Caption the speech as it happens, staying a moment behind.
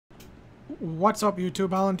What's up, YouTube?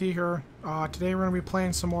 LNT here. Today we're going to be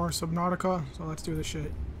playing some more Subnautica, so let's do this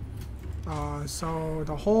shit. So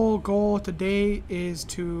the whole goal today is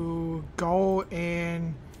to go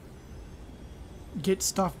and get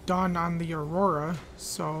stuff done on the Aurora,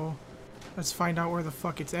 so let's find out where the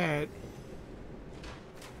fuck it's at.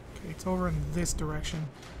 Okay, it's over in this direction.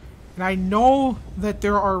 And I know that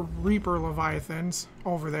there are Reaper Leviathans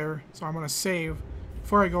over there, so I'm going to save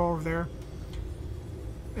before I go over there.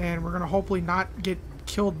 And we're going to hopefully not get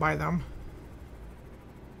killed by them.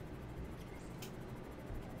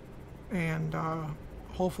 And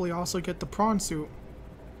hopefully also get the prawn suit.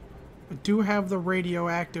 I do have the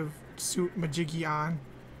radioactive suit Majiggy on,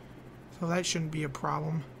 so that shouldn't be a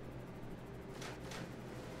problem.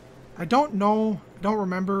 I don't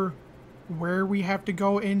remember where we have to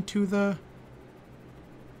go into the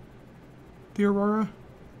Aurora.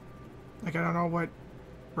 Like, I don't know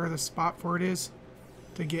where the spot for it is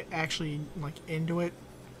to get actually like into it.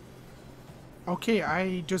 Okay,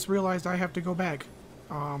 I just realized I have to go back.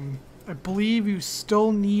 I believe you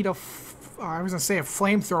still need I was gonna say a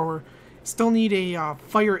flamethrower. Still need a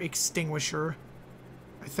fire extinguisher,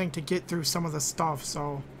 I think, to get through some of the stuff.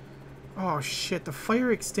 So, oh shit, the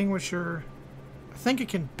fire extinguisher. I think it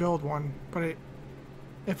can build one, but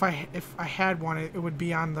if I had one, it would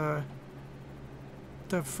be on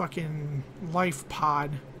the fucking life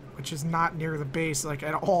pod, which is not near the base, like,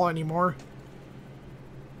 at all anymore.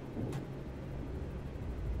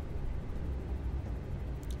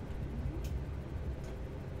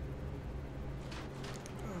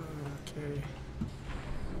 Okay.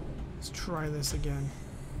 Let's try this again.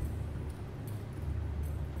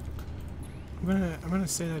 I'm gonna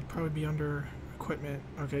say that'd probably be under equipment.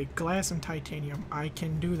 Okay, glass and titanium. I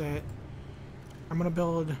can do that. I'm gonna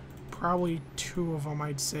build probably 2 of them,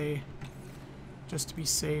 I'd say, just to be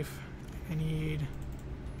safe. I need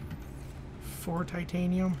 4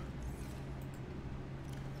 titanium.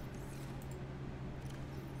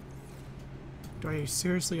 Do I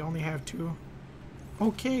seriously only have 2?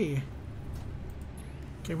 Okay.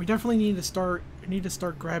 Okay, we definitely need to start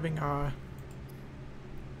grabbing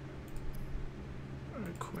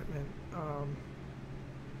equipment.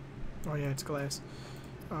 Oh yeah, it's glass.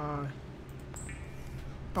 I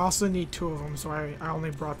also need 2 of them, so I only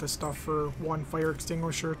brought the stuff for 1 fire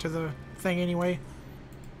extinguisher to the thing anyway.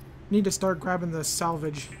 Need to start grabbing the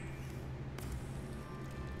salvage.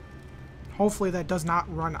 Hopefully that does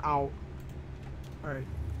not run out. Alright.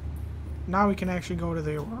 Now we can actually go to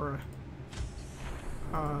the Aurora.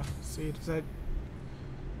 See, does that...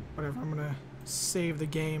 Whatever, I'm gonna save the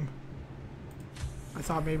game. I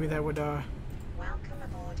thought maybe that would, Welcome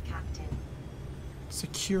aboard, Captain.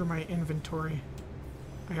 secure my inventory.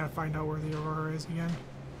 I gotta find out where the Aurora is again.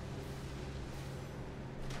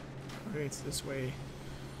 Okay, it's this way.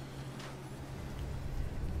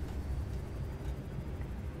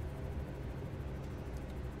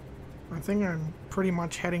 I think I'm pretty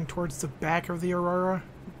much heading towards the back of the Aurora,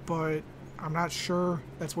 but I'm not sure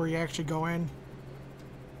that's where you actually go in.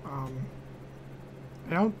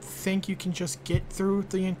 I don't think you can just get through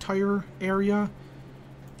the entire area.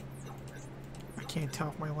 I can't tell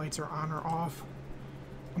if my lights are on or off.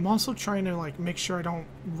 I'm also trying to, like, make sure I don't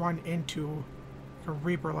run into a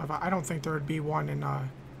Reaper level. I don't think there would be one in a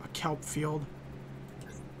kelp field.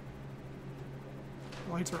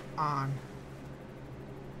 The lights are on.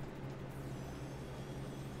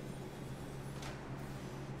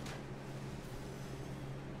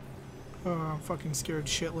 Oh, I'm fucking scared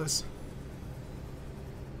shitless.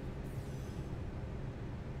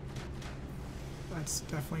 That's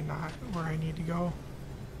definitely not where I need to go.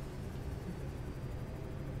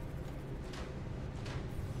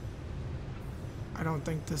 I don't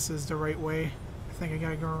think this is the right way. I think I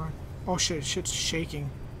gotta go around. Oh shit, shit's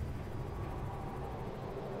shaking.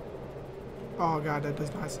 Oh god, that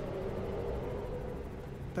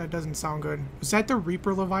doesn't sound good. Was that the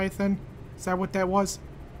Reaper Leviathan? Is that what that was?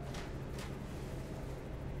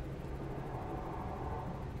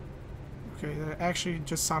 Okay, that actually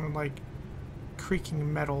just sounded like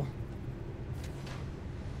creaking metal.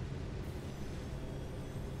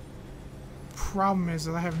 Problem is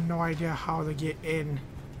that I have no idea how to get in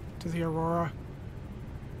to the Aurora.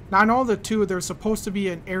 Now I know there's supposed to be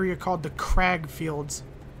an area called the Crag Fields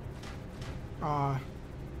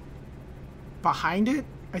behind it,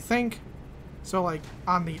 I think. So, like,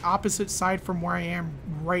 on the opposite side from where I am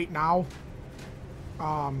right now.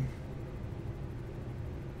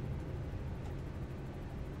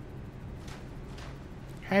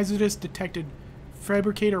 Hazardous detected.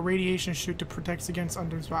 Fabricate a radiation chute to protect against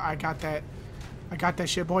underspot. I got that. I got that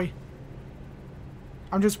shit, boy.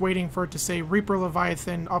 I'm just waiting for it to say, Reaper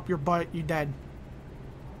Leviathan, up your butt, you dead.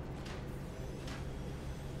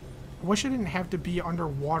 I wish I didn't have to be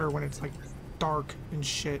underwater when it's, like, dark and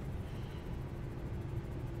shit.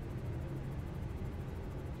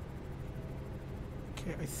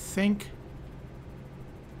 Okay, I think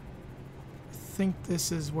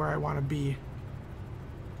this is where I want to be.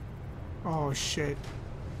 Oh, shit.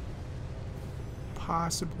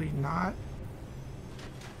 Possibly not.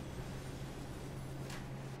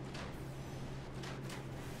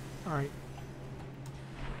 Alright.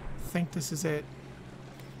 I think this is it.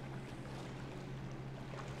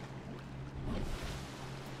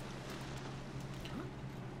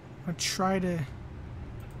 I'll try to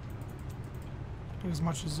do as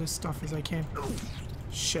much of this stuff as I can.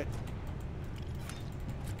 Shit.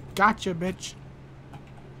 Gotcha, bitch.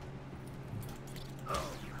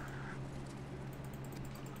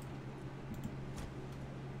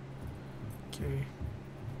 Okay.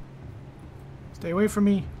 Stay away from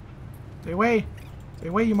me. Stay away. Stay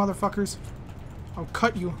away, you motherfuckers. I'll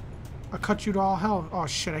cut you. I'll cut you to all hell. Oh,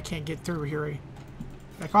 shit, I can't get through here.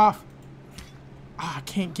 Back off. Ah, I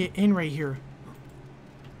can't get in right here.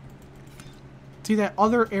 See that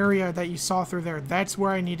other area that you saw through there? That's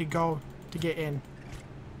where I need to go to get in.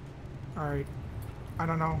 Alright. I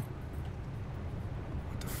don't know.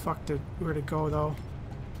 What the fuck where to go, though?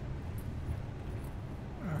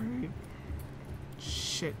 Alright.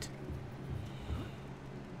 Shit.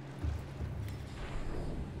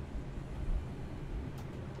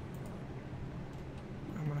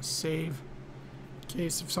 I'm gonna save. In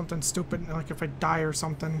case of something stupid, like if I die or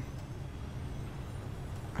something.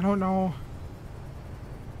 I don't know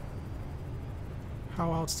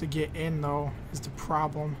how else to get in, though, is the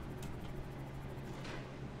problem.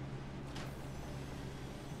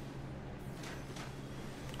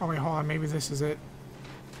 Oh wait, hold on, maybe this is it.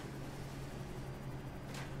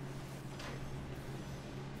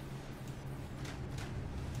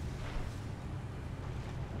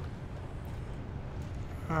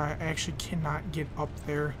 I actually cannot get up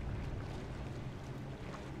there.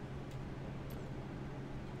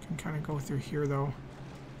 Can kind of go through here, though.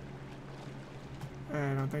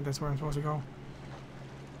 I don't think that's where I'm supposed to go.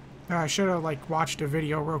 I should have, like, watched a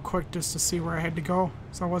video real quick just to see where I had to go,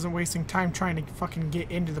 so I wasn't wasting time trying to fucking get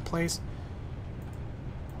into the place.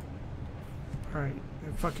 Alright,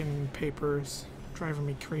 that fucking paper's driving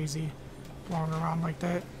me crazy, blowing around like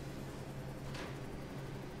that.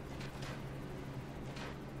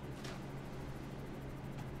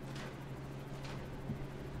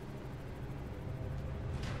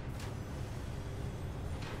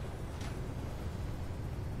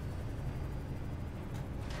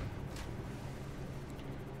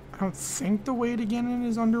 I don't think the way to get in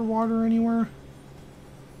is underwater anywhere.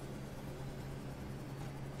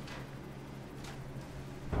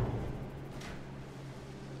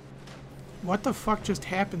 What the fuck just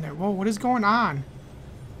happened there? Whoa, what is going on?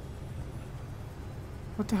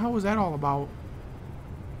 What the hell was that all about?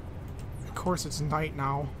 Of course it's night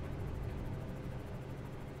now.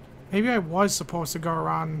 Maybe I was supposed to go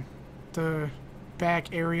around the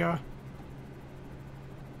back area.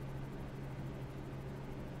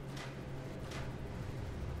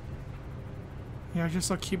 Yeah,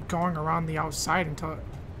 just keep going around the outside until...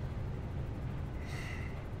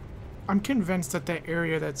 I'm convinced that the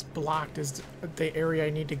area that's blocked is the area I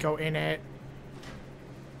need to go in at.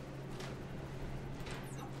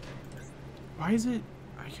 Why is it...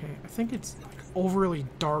 Okay, I think it's like overly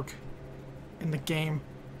dark in the game.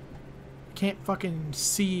 I can't fucking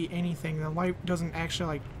see anything. The light doesn't actually,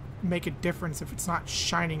 like, make a difference if it's not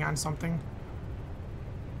shining on something.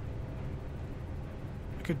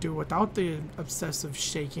 I could do without the obsessive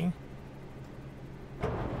shaking.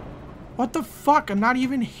 What the fuck? I'm not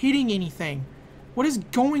even hitting anything. What is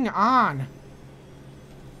going on?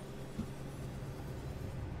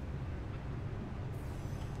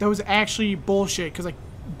 That was actually bullshit because I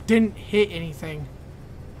didn't hit anything.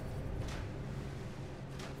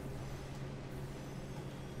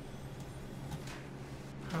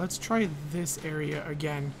 Now let's try this area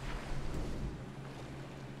again.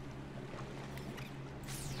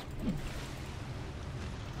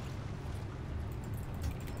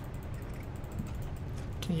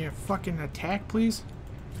 Can you fucking attack, please?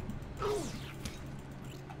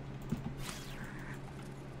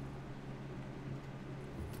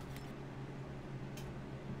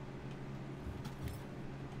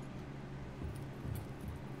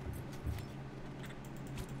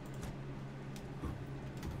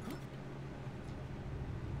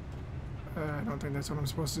 I don't think that's what I'm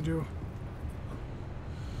supposed to do.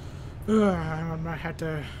 I'm gonna have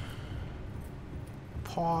to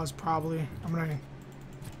pause, probably. I'm gonna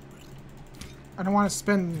I don't want to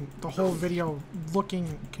spend the whole video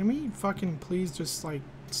looking. Can we fucking please just like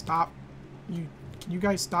stop? Can you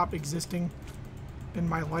guys stop existing in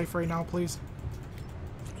my life right now, please?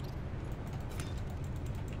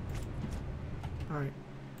 Alright.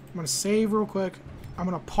 I'm gonna save real quick. I'm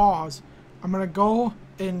gonna pause. I'm gonna go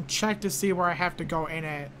and check to see where I have to go in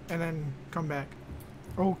at, and then come back.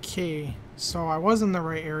 Okay, so I was in the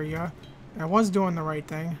right area. I was doing the right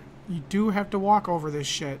thing. You do have to walk over this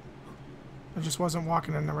shit. I just wasn't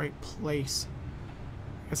walking in the right place.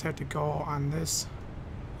 I guess I have to go on this.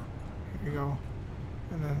 Here we go.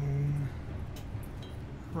 And then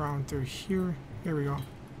around through here. Here we go.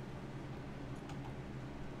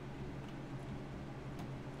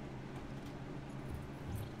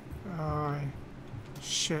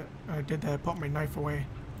 Shit. I did that. I put my knife away.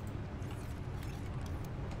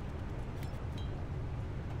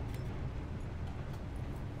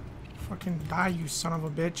 Fucking die, you son of a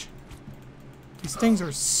bitch. These things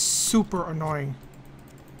are super annoying.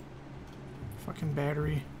 Fucking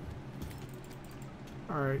battery.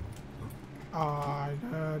 Alright.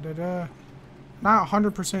 Not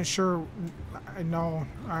 100% sure.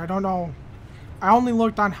 I don't know. I only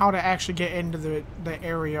looked on how to actually get into the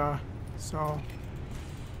area. So.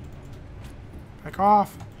 Back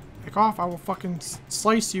off. Back off. I will fucking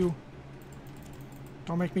slice you.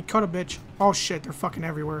 Don't make me cut a bitch. Oh shit, they're fucking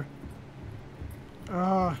everywhere.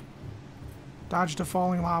 Dodge the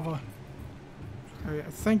falling lava. Right, I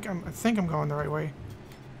think I'm going the right way.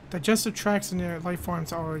 Digestive tracts in their life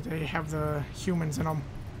forms, or they have the humans in them.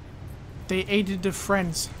 They aided the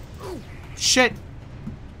friends. Shit!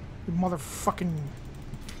 You motherfucking...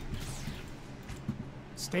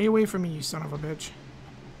 Stay away from me, you son of a bitch.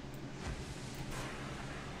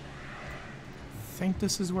 Think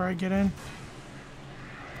this is where I get in?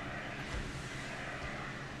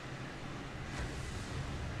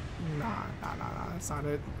 Nah, that's not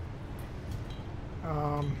it.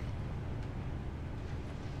 I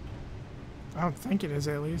don't think it is,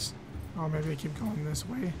 at least. Oh, maybe I keep going this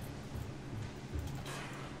way.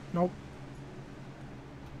 Nope.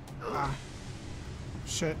 Ah.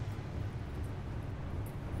 Shit.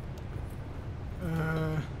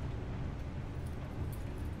 Here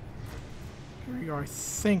we go. I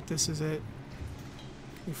think this is it.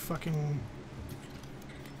 You fucking...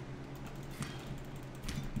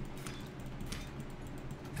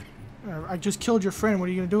 I just killed your friend. What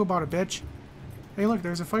are you gonna do about it, bitch? Hey, look,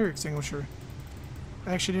 there's a fire extinguisher.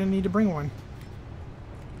 I actually didn't need to bring one.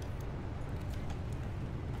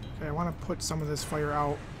 Okay, I want to put some of this fire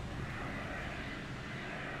out.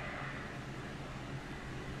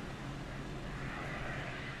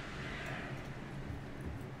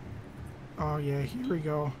 Oh yeah, here we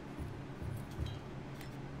go.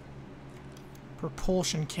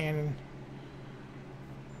 Propulsion cannon.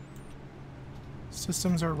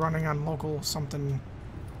 Systems are running on local something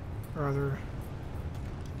or other.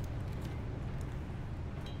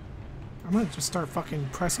 I'm gonna just start fucking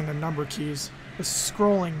pressing the number keys. The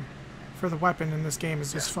scrolling for the weapon in this game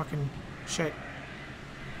is just fucking shit.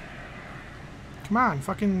 Come on,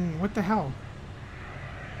 fucking, what the hell?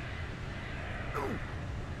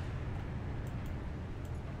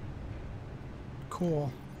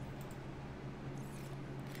 Cool.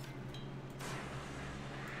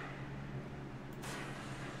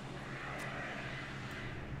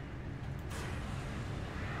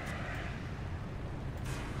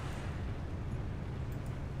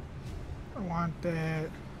 I want that.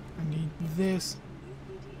 I need this.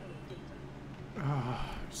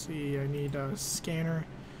 See, I need a scanner.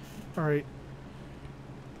 Alright.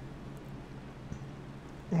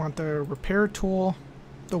 I want the repair tool,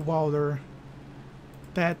 the welder,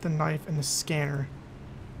 that, the knife, and the scanner.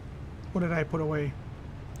 What did I put away?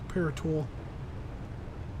 Repair tool.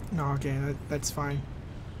 No, okay, that's fine.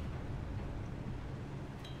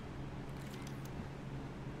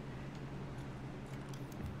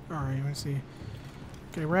 Alright, let's see.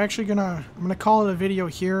 Okay, we're actually I'm gonna call it a video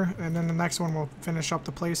here, and then the next one we'll finish up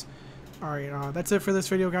the place. Alright, that's it for this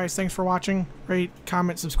video, guys. Thanks for watching. Rate,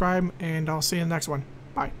 comment, subscribe, and I'll see you in the next one.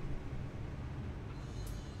 Bye.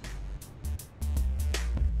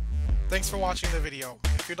 Thanks for watching the video.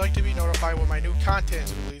 If you'd like to be notified when my new content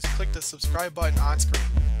is released, click the subscribe button on screen.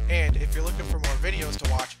 And if you're looking for more videos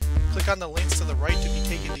to watch, click on the links to the right to be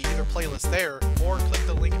taken to either playlist there, or click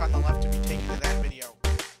the link on the